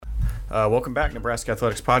Welcome back, Nebraska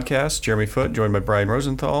Athletics Podcast. Jeremy Foote, joined by Brian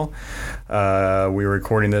Rosenthal. We were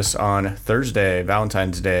recording this on Thursday,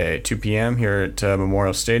 Valentine's Day, 2 p.m. here at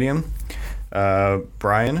Memorial Stadium.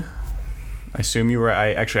 Brian, I assume you were.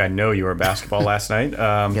 I know you were at basketball last night.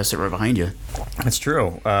 Yes, right behind you. That's true.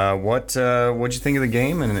 What'd you think of the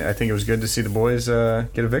game? And I think it was good to see the boys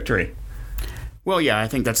get a victory. Well, yeah, I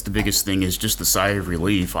think that's the biggest thing is just the sigh of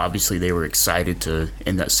relief. Obviously, they were excited to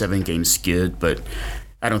end that 7-game skid, but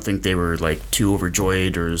I don't think they were too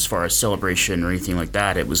overjoyed or as far as celebration or anything like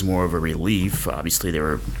that. It was more of a relief. Obviously, they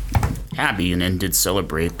were happy and did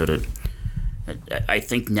celebrate, but I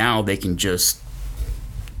think now they can just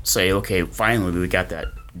say, okay, finally we got that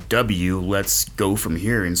W. Let's go from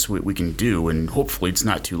here and see what we can do, and hopefully it's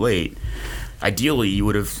not too late. Ideally, you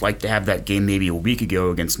would have liked to have that game maybe a week ago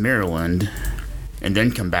against Maryland and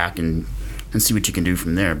then come back and see what you can do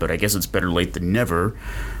from there. But I guess it's better late than never.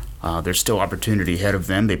 There's still opportunity ahead of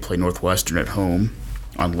them. They play Northwestern at home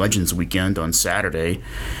on Legends Weekend on Saturday,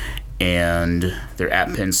 and they're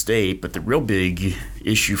at Penn State. But the real big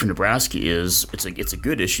issue for Nebraska is it's a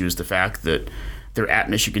good issue is the fact that they're at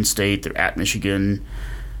Michigan State, they're at Michigan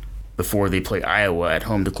before they play Iowa at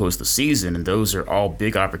home to close the season, and those are all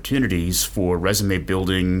big opportunities for resume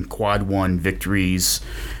building, quad one victories.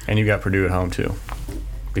 And you got Purdue at home too,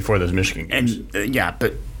 before those Michigan games. And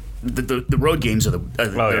but the road games are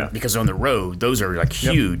because they're on the road. Those are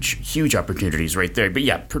huge opportunities right there. But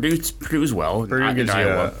yeah, Purdue as well. Purdue gives you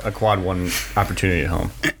a quad one opportunity at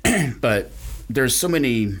home. But there's so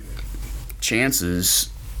many chances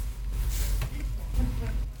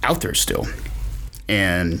out there still,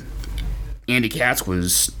 and Andy Katz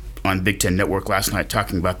was on Big Ten Network last night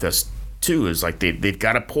talking about this too. Is they've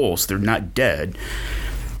got a pulse. They're not dead.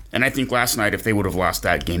 And I think last night, if they would have lost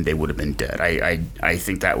that game, they would have been dead. I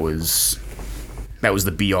think that was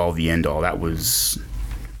the be-all, the end-all. That was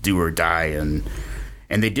do or die, and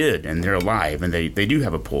they did, and they're alive, and they do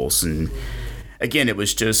have a pulse. And again, it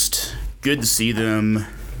was just good to see them.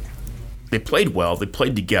 They played well. They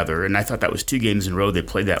played together, and I thought that was 2 games in a row they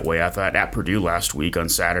played that way. I thought at Purdue last week on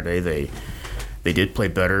Saturday, they did play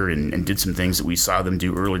better and did some things that we saw them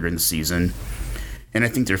do earlier in the season. And I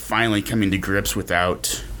think they're finally coming to grips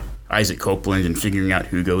without Isaac Copeland and figuring out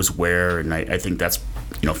who goes where, and I think that's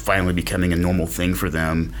finally becoming a normal thing for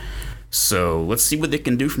them. So let's see what they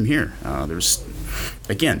can do from here. There's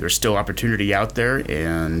still opportunity out there,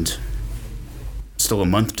 and still a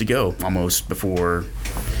month to go almost before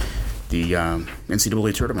the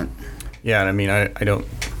NCAA tournament. Yeah, and I mean, I don't.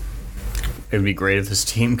 It would be great if this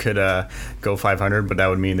team could go 500, but that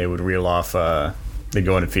would mean they would reel off. They'd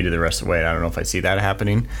go undefeated the rest of the way. I don't know if I see that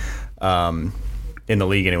happening. In the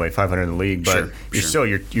league anyway, 500 in the league, but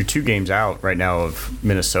you're 2 games out right now of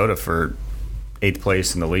Minnesota for 8th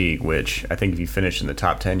place in the league, which I think if you finish in the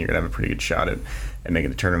top 10, you're gonna have a pretty good shot at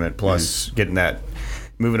making the tournament. Plus,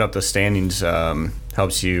 moving up the standings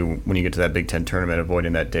helps you when you get to that Big Ten tournament,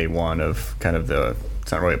 avoiding that day one of kind of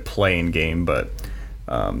it's not really a play-in game, but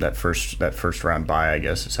that first round bye, I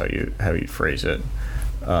guess is how you phrase it.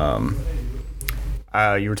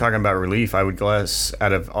 You were talking about relief. I would guess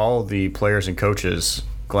out of all the players and coaches,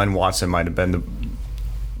 Glenn Watson might have been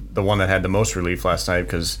the one that had the most relief last night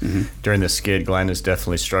because during the skid, Glenn has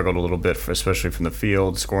definitely struggled a little bit, especially from the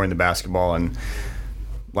field, scoring the basketball. And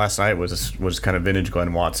last night was kind of vintage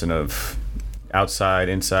Glenn Watson of outside,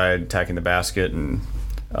 inside, attacking the basket, and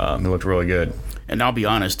he looked really good. And I'll be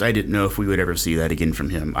honest, I didn't know if we would ever see that again from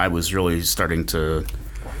him. I was really starting to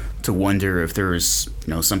wonder if there was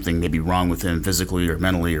something maybe wrong with him physically or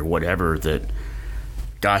mentally or whatever, that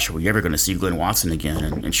gosh, are we ever going to see Glenn Watson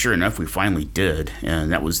again? And sure enough, we finally did,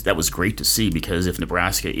 and that was great to see, because if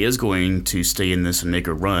Nebraska is going to stay in this and make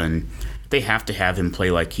a run, they have to have him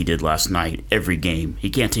play like he did last night every game. He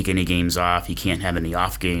can't take any games off. He can't have any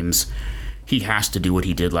off games. He has to do what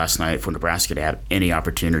he did last night for Nebraska to have any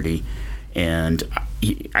opportunity, and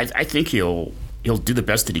I think he'll do the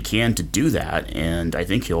best that he can to do that, and I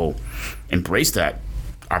think he'll embrace that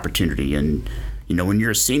opportunity. And when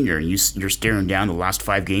you're a senior and you're staring down the last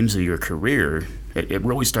 5 games of your career, it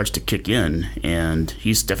really starts to kick in, and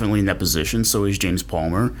he's definitely in that position. So is James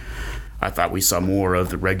Palmer. I thought we saw more of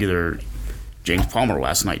the regular James Palmer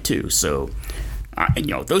last night too. So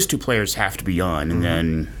those 2 players have to be on, and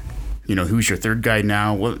then who's your third guy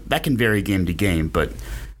now? Well, that can vary game to game, but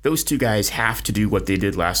those 2 guys have to do what they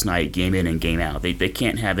did last night, game in and game out. They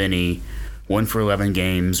can't have any 1 for 11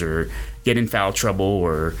 games or get in foul trouble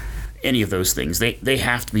or any of those things. They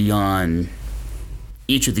have to be on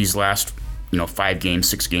each of these last 5 games,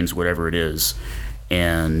 6 games, whatever it is,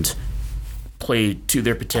 and play to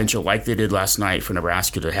their potential like they did last night for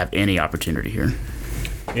Nebraska to have any opportunity here.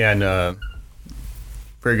 Yeah, and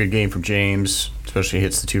very good game from James, especially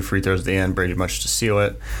hits the 2 free throws at the end, pretty much to seal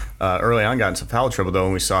it. Early on, got in some foul trouble, though,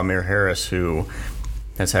 and we saw Amir Harris, who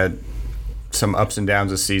has had some ups and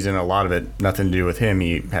downs this season. A lot of it, nothing to do with him.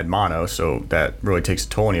 He had mono, so that really takes a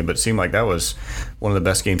toll on you. But it seemed like that was one of the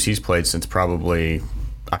best games he's played since probably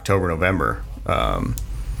October, November.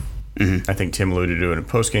 I think Tim alluded to it in a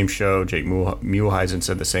post-game show. Jake Muehlheisen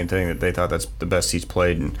said the same thing, that they thought that's the best he's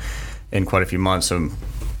played in quite a few months. So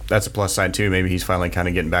that's a plus side, too. Maybe he's finally kind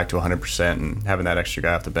of getting back to 100%, and having that extra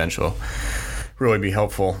guy off the bench will really be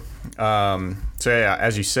helpful. So, yeah,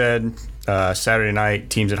 as you said, Saturday night,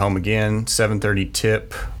 teams at home again, 7:30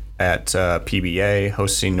 tip at PBA,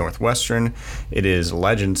 hosting Northwestern. It is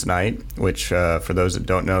Legends Night, which, for those that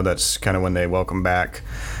don't know, that's kind of when they welcome back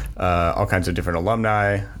all kinds of different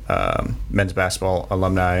alumni, men's basketball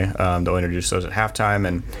alumni. They'll introduce those at halftime,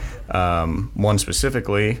 and one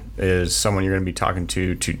specifically is someone you're going to be talking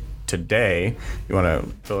to today. You want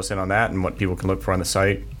to fill us in on that and what people can look for on the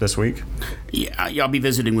site this week? Yeah, I'll be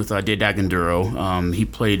visiting with Dave Aganduro. He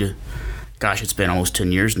played, it's been almost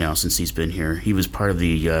 10 years now since he's been here. He was part of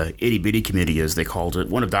the Itty Bitty Committee, as they called it,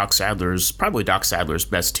 one of probably Doc Sadler's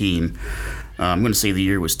best team. I'm going to say the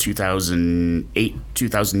year was 2008,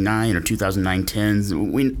 2009, or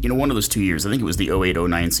 2009-10. One of those 2 years. I think it was the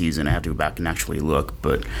 08-09 season. I have to go back and actually look.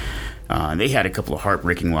 But they had a couple of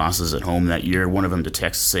heartbreaking losses at home that year. One of them to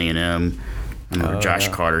Texas A&M. I remember Josh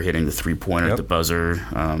Carter hitting the three-pointer at the buzzer.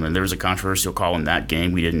 And there was a controversial call in that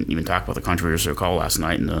game. We didn't even talk about the controversial call last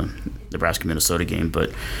night in the Nebraska-Minnesota game.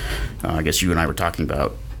 But I guess you and I were talking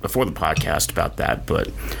about before the podcast about that. But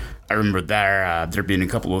I remember there being a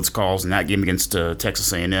couple of those calls in that game against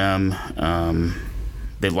Texas A&M.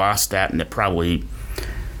 They lost that, and it probably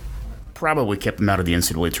kept them out of the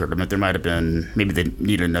NCAA tournament. There might have been, maybe they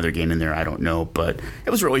needed another game in there, I don't know. But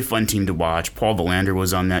it was a really fun team to watch. Paul Valander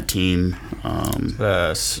was on that team.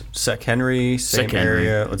 Sec Henry, same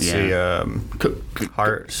area. Let's see.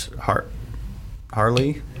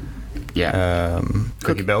 Harley. Yeah.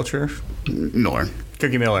 Cookie Belcher. Miller.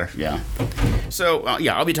 Cookie Miller. Yeah. So,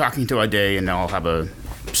 I'll be talking to Ade, and I'll have a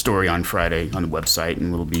story on Friday on the website,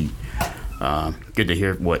 and it'll be good to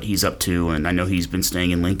hear what he's up to. And I know he's been staying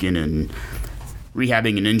in Lincoln and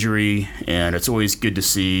rehabbing an injury, and it's always good to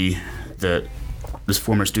see that these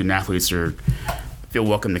former student athletes feel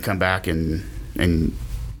welcome to come back and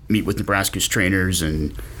meet with Nebraska's trainers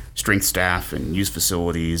and strength staff and use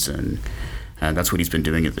facilities, and that's what he's been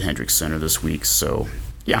doing at the Hendricks Center this week. So,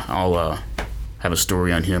 yeah, I'll have a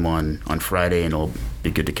story on him on Friday, and it'll be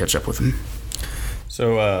good to catch up with him.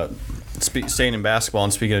 So, staying in basketball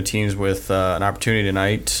and speaking of teams with an opportunity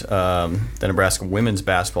tonight, the Nebraska women's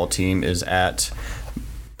basketball team is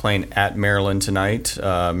playing at Maryland tonight.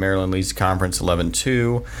 Maryland leads the conference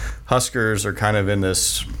 11-2. Huskers are kind of in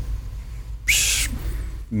this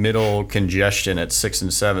middle congestion at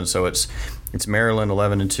 6-7. So it's Maryland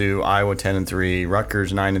 11-2, Iowa 10-3,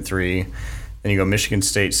 Rutgers 9-3. Then you go Michigan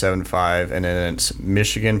State 7-5, and then it's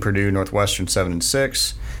Michigan, Purdue, Northwestern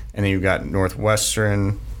 7-6, and then you've got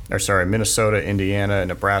Minnesota, Indiana, and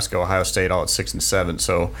Nebraska, Ohio State all at 6-7.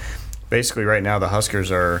 So basically, right now the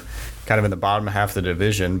Huskers are kind of in the bottom half of the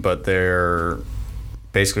division, but they're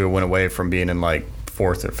basically a win away from being in like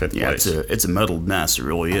fourth or fifth place. Yeah, it's a muddled mess. It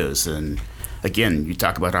really is. And again, you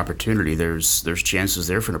talk about opportunity. There's chances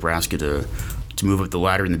there for Nebraska to move up the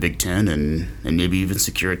ladder in the Big Ten and maybe even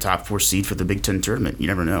secure a top 4 seed for the Big Ten tournament. You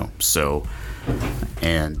never know. So,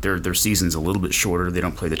 and their season's a little bit shorter. They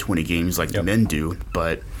don't play the 20 games like the men do,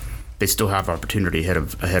 but they still have opportunity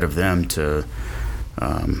ahead of them to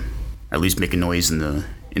at least make a noise in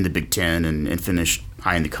the Big Ten and finish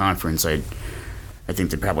high in the conference. I think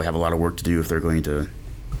they probably have a lot of work to do if they're going to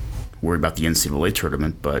worry about the NCAA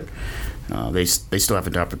tournament, but they still have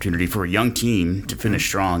an opportunity for a young team to finish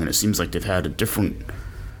strong, and it seems like they've had a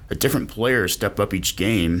different player step up each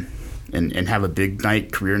game and have a big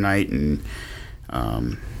night, career night, and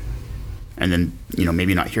then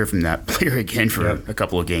maybe not hear from that player again for a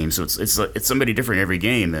couple of games. So it's somebody different every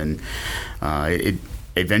game, and it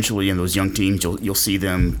eventually in those young teams you'll see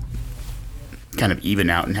them kind of even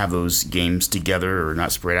out and have those games together or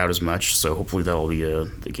not spread out as much. So hopefully that'll be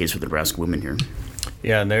the case for the Nebraska women here.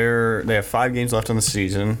 Yeah, and they have 5 games left on the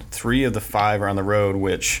season. 3 of the 5 are on the road,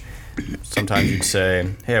 which sometimes you'd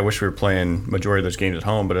say, hey, I wish we were playing majority of those games at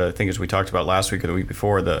home. But I think as we talked about last week or the week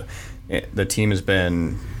before, the team has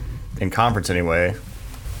been, in conference anyway,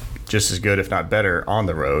 just as good, if not better, on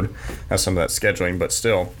the road. Has some of that scheduling, but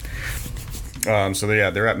still.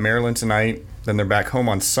 They're at Maryland tonight. Then they're back home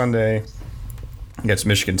on Sunday against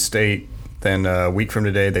Michigan State. Then a week from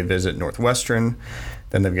today, they visit Northwestern.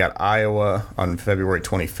 Then they've got Iowa on February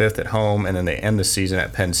 25th at home, and then they end the season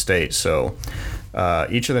at Penn State. So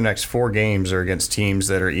each of the next 4 games are against teams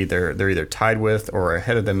that are either tied with or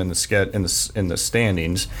ahead of them in the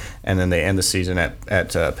standings, and then they end the season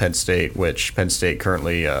at Penn State, which Penn State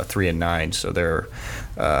currently 3-9, so they're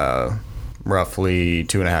roughly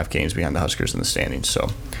 2.5 games behind the Huskers in the standings. So.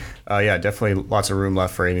 Definitely lots of room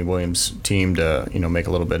left for Amy Williams' team to make a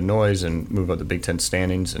little bit of noise and move up the Big Ten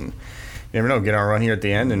standings, and you never know, get on a run here at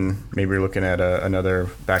the end, and maybe you're looking at another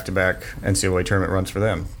back-to-back NCAA tournament runs for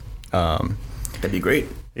them. That'd be great.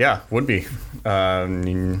 Yeah, would be.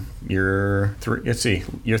 Year 3. Let's see,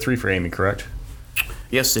 year 3 for Amy, correct?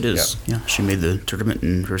 Yes, it is. Yeah, she made the tournament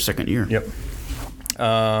in her second year. Yep.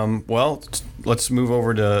 Well, let's move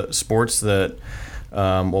over to sports that.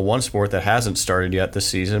 One sport that hasn't started yet this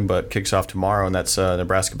season, but kicks off tomorrow, and that's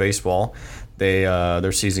Nebraska baseball.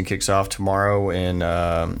 Their season kicks off tomorrow in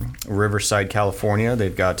Riverside, California.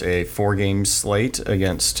 They've got a 4-game slate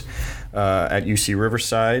against at UC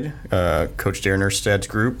Riverside. Coach Darren Erstad's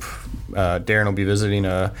group. Darren will be visiting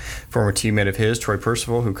a former teammate of his, Troy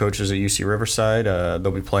Percival, who coaches at UC Riverside.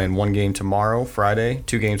 They'll be playing 1 game tomorrow, Friday,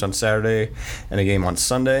 2 games on Saturday, and a game on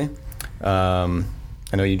Sunday.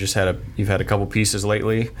 I know you've had a couple pieces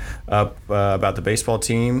lately up about the baseball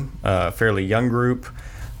team, fairly young group.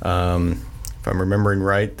 If I'm remembering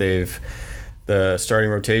right, the starting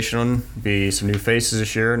rotation be some new faces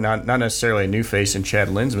this year. Not necessarily a new face in Chad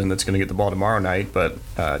Linsman that's going to get the ball tomorrow night, but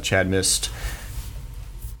Chad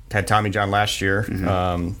had Tommy John last year,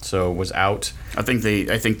 so was out. I think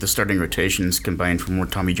the starting rotations combined for more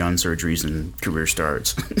Tommy John surgeries and career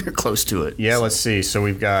starts. They're close to it. Yeah, so. Let's see. So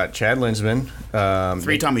we've got Chad Linsman.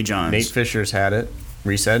 3 Tommy Johns. Nate Fisher's had it.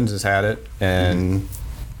 Reese Edens has had it. And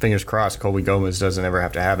fingers crossed, Colby Gomez doesn't ever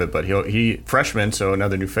have to have it. But he freshman, so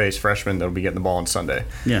another new face, freshman that'll be getting the ball on Sunday.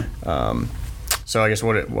 Yeah. So I guess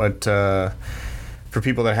what for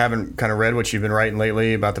people that haven't kind of read what you've been writing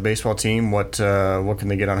lately about the baseball team, what can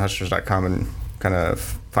they get on Huskers.com and kind of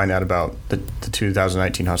find out about the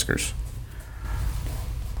 2019 Huskers?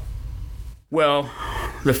 Well,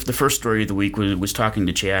 the first story of the week was talking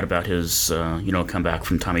to Chad about his comeback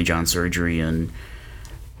from Tommy John surgery and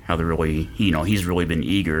how he's really been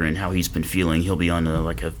eager and how he's been feeling. He'll be on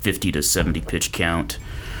a 50 to 70 pitch count.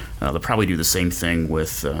 They'll probably do the same thing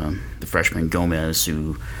with the freshman Gomez,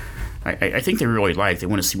 who I think they really like. They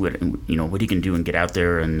want to see what he can do and get out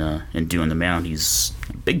there and do on the mound. He's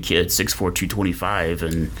a big kid, 6'4", 225,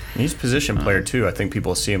 and he's a position player too. I think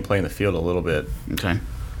people see him play in the field a little bit. Okay.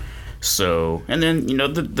 So, and then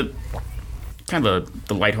the kind of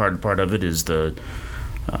the lighthearted part of it is the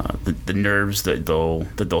nerves that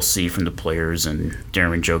they'll see from the players. And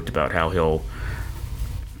Darren joked about how he'll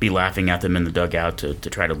be laughing at them in the dugout to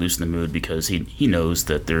try to loosen the mood, because he knows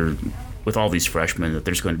that they're, with all these freshmen, that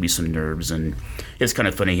there's going to be some nerves. And it's kind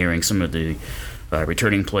of funny hearing some of the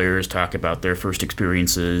returning players talk about their first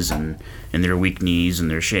experiences and their weak knees and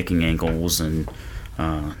their shaking ankles and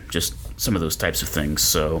just some of those types of things.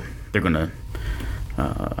 So they're going to,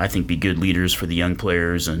 I think, be good leaders for the young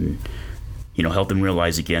players and, help them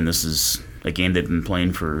realize, again, this is a game they've been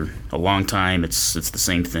playing for a long time. It's the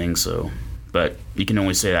same thing. So, but you can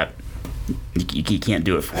only say that. You can't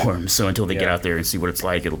do it for them. So until they get out there and see what it's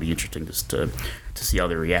like, it'll be interesting just to see how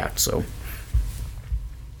they react. So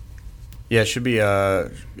yeah, it should be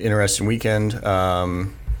a interesting weekend.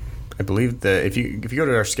 I believe that if you go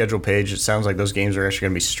to our schedule page, it sounds like those games are actually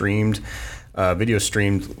going to be streamed, video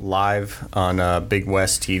streamed live on Big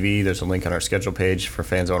West TV. There's a link on our schedule page for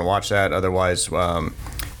fans that want to watch that. Otherwise,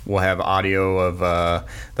 we'll have audio of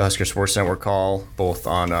the Husker Sports Network call, both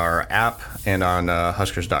on our app and on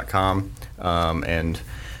Huskers.com, and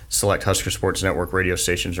select Husker Sports Network radio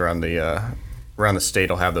stations around the state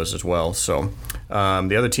will have those as well. So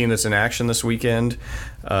the other team that's in action this weekend,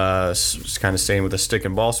 kind of staying with the stick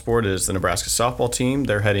and ball sport, is the Nebraska softball team.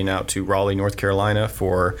 They're heading out to Raleigh, North Carolina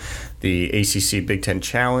for the ACC Big Ten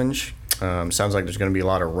Challenge. Sounds like there's going to be a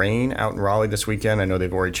lot of rain out in Raleigh this weekend. I know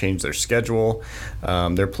they've already changed their schedule.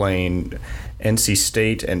 They're playing NC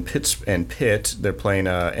State and Pitt. They're playing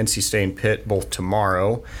NC State and Pitt both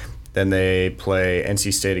tomorrow. Then they play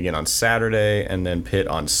NC State again on Saturday, and then Pitt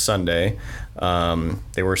on Sunday.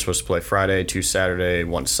 They were supposed to play Friday, 2 Saturday,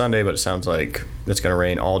 1 Sunday, but it sounds like it's going to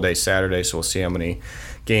rain all day Saturday, so we'll see how many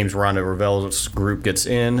games Rhonda Ravel's group gets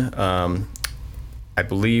in. I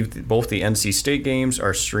believe both the NC State games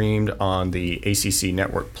are streamed on the ACC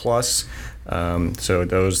Network Plus. So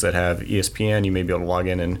those that have ESPN, you may be able to log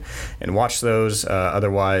in and watch those.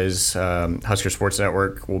 Otherwise, Husker Sports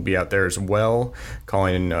Network will be out there as well,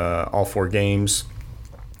 calling all 4 games.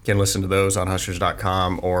 can listen to those on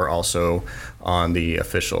Huskers.com or also on the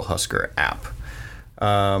official Husker app.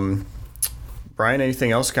 Brian,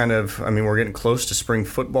 anything else we're getting close to spring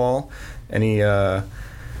football.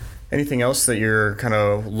 Anything else that you're kind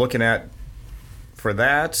of looking at for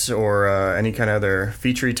that, or any kind of other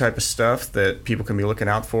featurey type of stuff that people can be looking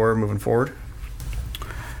out for moving forward?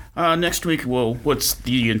 Next week, what's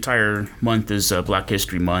the entire month is Black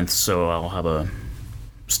History Month, so I'll have a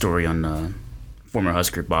story on former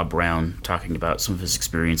Husker Bob Brown talking about some of his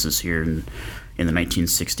experiences here in the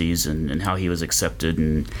 1960s and how he was accepted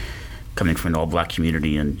and coming from an all-black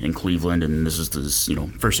community in Cleveland, and this is his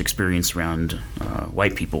first experience around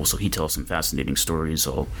white people, so he tells some fascinating stories.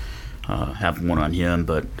 I'll have one on him,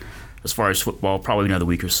 but as far as football, probably another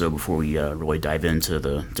week or so before we really dive into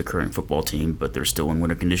the current football team, but they're still in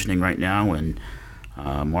winter conditioning right now, and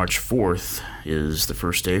March 4th is the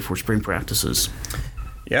first day for spring practices.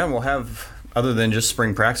 Yeah, we'll have, other than just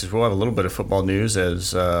spring practice, we'll have a little bit of football news as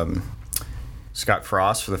Scott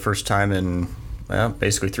Frost, for the first time in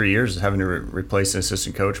basically 3 years, is having to replace an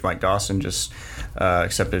assistant coach. Mike Dawson just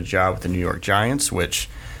accepted a job with the New York Giants, which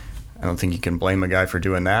I don't think you can blame a guy for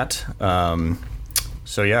doing that.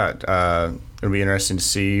 It'll be interesting to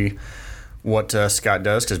see what Scott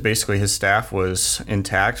does, because basically his staff was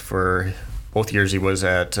intact for both years he was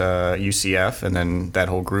at UCF, and then that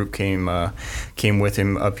whole group came with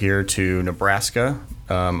him up here to Nebraska,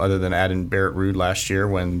 other than adding Barrett Ruud last year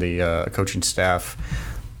when the coaching staff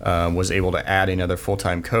was able to add another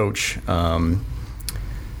full-time coach. I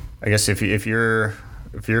guess if you're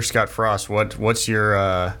Scott Frost, what's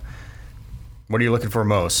your what are you looking for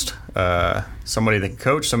most? Somebody that can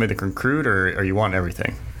coach, somebody that can recruit, or you want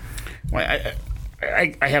everything? Well,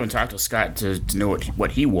 I haven't talked to Scott to know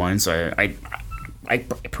what he wants. I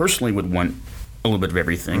personally would want a little bit of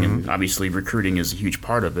everything, and obviously recruiting is a huge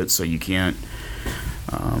part of it. So you can't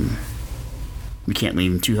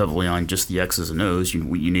lean too heavily on just the X's and O's.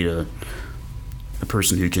 You need a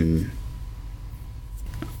person who can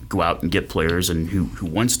go out and get players and who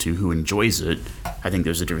wants to, who enjoys it. I think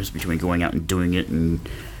there's a difference between going out and doing it and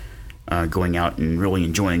going out and really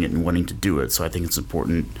enjoying it and wanting to do it. So I think it's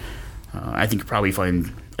important. I think you'll probably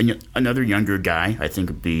find another younger guy. I think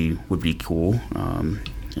would be cool,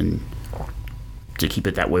 and to keep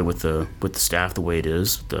it that way with the staff the way it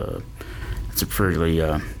is. It's a fairly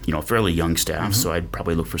fairly young staff, so I'd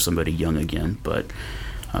probably look for somebody young again. But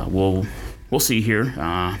we'll see here.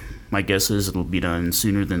 My guess is it'll be done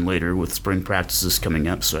sooner than later with spring practices coming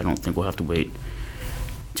up, so I don't think we'll have to wait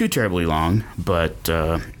too terribly long. But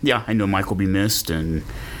I know Mike will be missed, and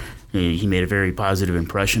he made a very positive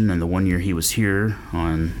impression in the 1 year he was here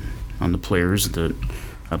on the players that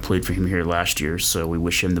played for him here last year. So we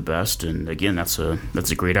wish him the best. And again, that's a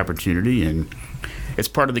great opportunity, and it's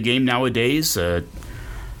part of the game nowadays.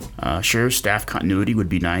 Sure, staff continuity would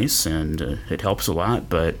be nice, and it helps a lot.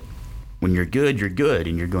 But when you're good,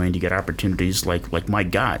 and you're going to get opportunities like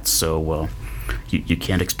Mike got. So you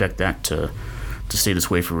can't expect that to stay this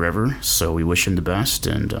way forever. So we wish him the best,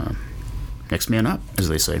 and next man up, as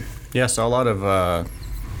they say. Yeah, so a lot of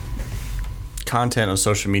content on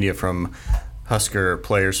social media from Husker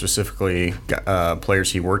players, specifically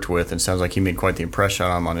players he worked with, and it sounds like he made quite the impression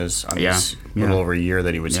on his little over a year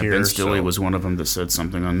that he was here. Ben Stilley was one of them that said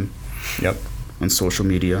something on social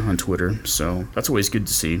media, on Twitter. So that's always good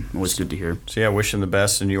to see, always good to hear. So yeah, wish him the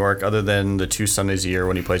best in New York. Other than the 2 Sundays a year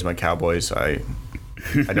when he plays my Cowboys, I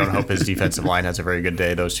don't hope his defensive line has a very good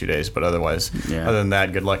day those 2 days, but otherwise, other than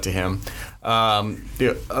that, good luck to him.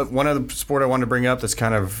 One other sport I wanted to bring up that's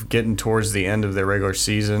kind of getting towards the end of their regular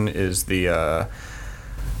season is the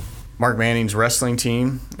Mark Manning's wrestling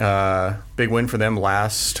team. Big win for them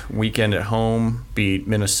last weekend at home, beat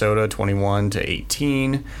Minnesota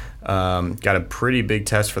 21-18. Got a pretty big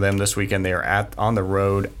test for them this weekend. They are on the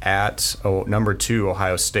road at number 2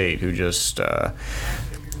 Ohio State, who just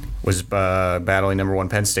was battling number 1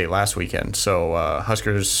 Penn State last weekend. So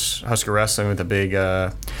Husker wrestling with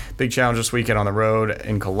a big challenge this weekend on the road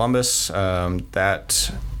in Columbus.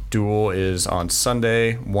 That duel is on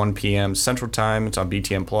Sunday, 1 p.m. Central Time. It's on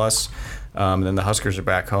BTN Plus. And then the Huskers are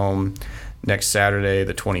back home next Saturday,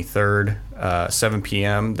 the 23rd, 7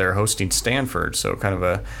 p.m. They're hosting Stanford, so kind of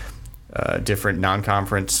a different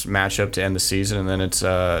non-conference matchup to end the season. And then it's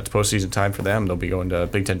postseason time for them. They'll be going to a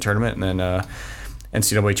Big Ten tournament and then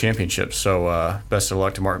NCAA championships. So best of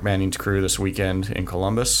luck to Mark Manning's crew this weekend in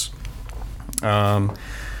Columbus.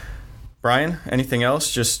 Brian, anything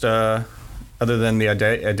else? Just other than the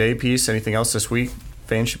a day piece, anything else this week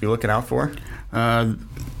fans should be looking out for?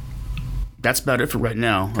 That's about it for right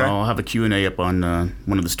now. Okay. I'll have a Q&A up on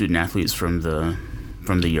one of the student athletes from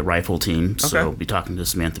from the rifle team. So Okay. I'll be talking to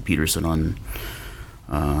Samantha Peterson on.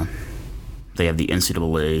 They have the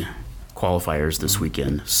NCAA qualifiers this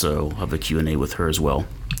weekend, so I'll have a Q&A with her as well.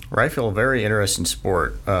 Rifle, a very interesting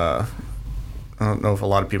sport. I don't know if a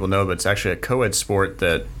lot of people know, but it's actually a co-ed sport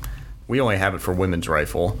that we only have it for women's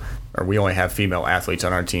rifle, or we only have female athletes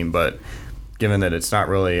on our team. But given that it's not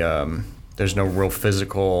really, there's no real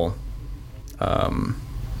physical, there's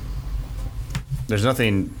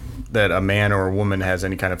nothing that a man or a woman has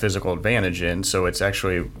any kind of physical advantage in. So it's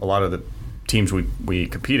actually a lot of the teams we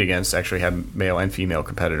compete against actually have male and female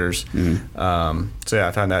competitors. So yeah,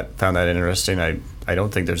 I found that interesting. I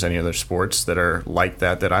don't think there's any other sports that are like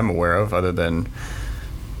that I'm aware of, other than,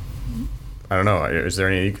 I don't know. Is there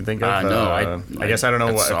any you can think of? No, I guess I don't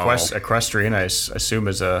know that's what all. equestrian. I assume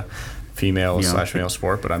is a female / male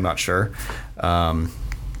sport, but I'm not sure. So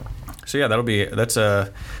yeah, that's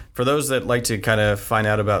for those that like to kind of find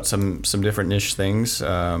out about some different niche things.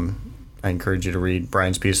 I encourage you to read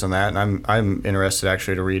Brian's piece on that, and I'm interested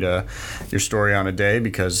actually to read your story on A Day,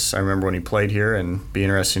 because I remember when he played here, and be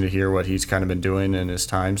interesting to hear what he's kind of been doing in his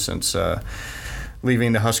time since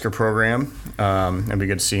leaving the Husker program. It'd be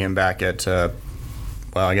good to see him back at.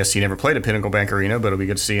 Well, I guess he never played at Pinnacle Bank Arena, but it'll be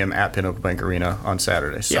good to see him at Pinnacle Bank Arena on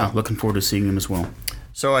Saturday. So. Yeah, looking forward to seeing him as well.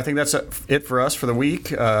 So I think that's it for us for the week.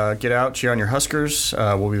 Get out, cheer on your Huskers.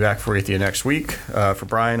 We'll be back for you next week. For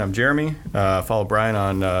Brian, I'm Jeremy. Follow Brian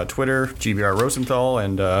on Twitter, GBR Rosenthal,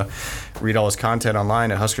 and read all his content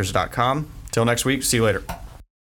online at huskers.com. Till next week, see you later.